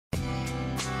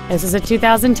This is a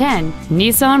 2010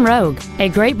 Nissan Rogue, a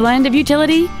great blend of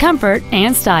utility, comfort,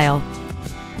 and style.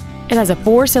 It has a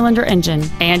 4-cylinder engine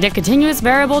and a continuous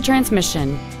variable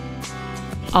transmission.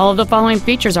 All of the following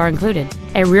features are included: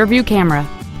 a rear-view camera,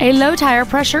 a low tire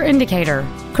pressure indicator,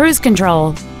 cruise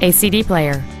control, a CD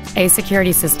player, a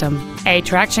security system, a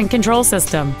traction control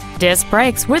system, disc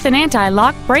brakes with an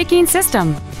anti-lock braking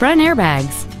system, front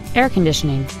airbags, air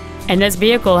conditioning, and this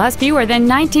vehicle has fewer than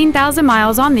 19,000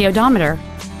 miles on the odometer.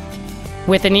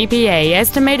 With an EPA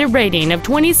estimated rating of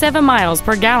 27 miles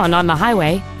per gallon on the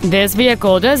highway, this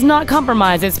vehicle does not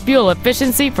compromise its fuel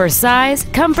efficiency for size,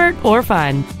 comfort, or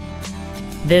fun.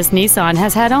 This Nissan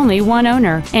has had only one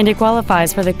owner, and it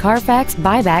qualifies for the Carfax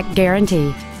buyback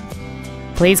guarantee.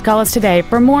 Please call us today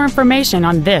for more information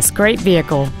on this great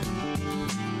vehicle.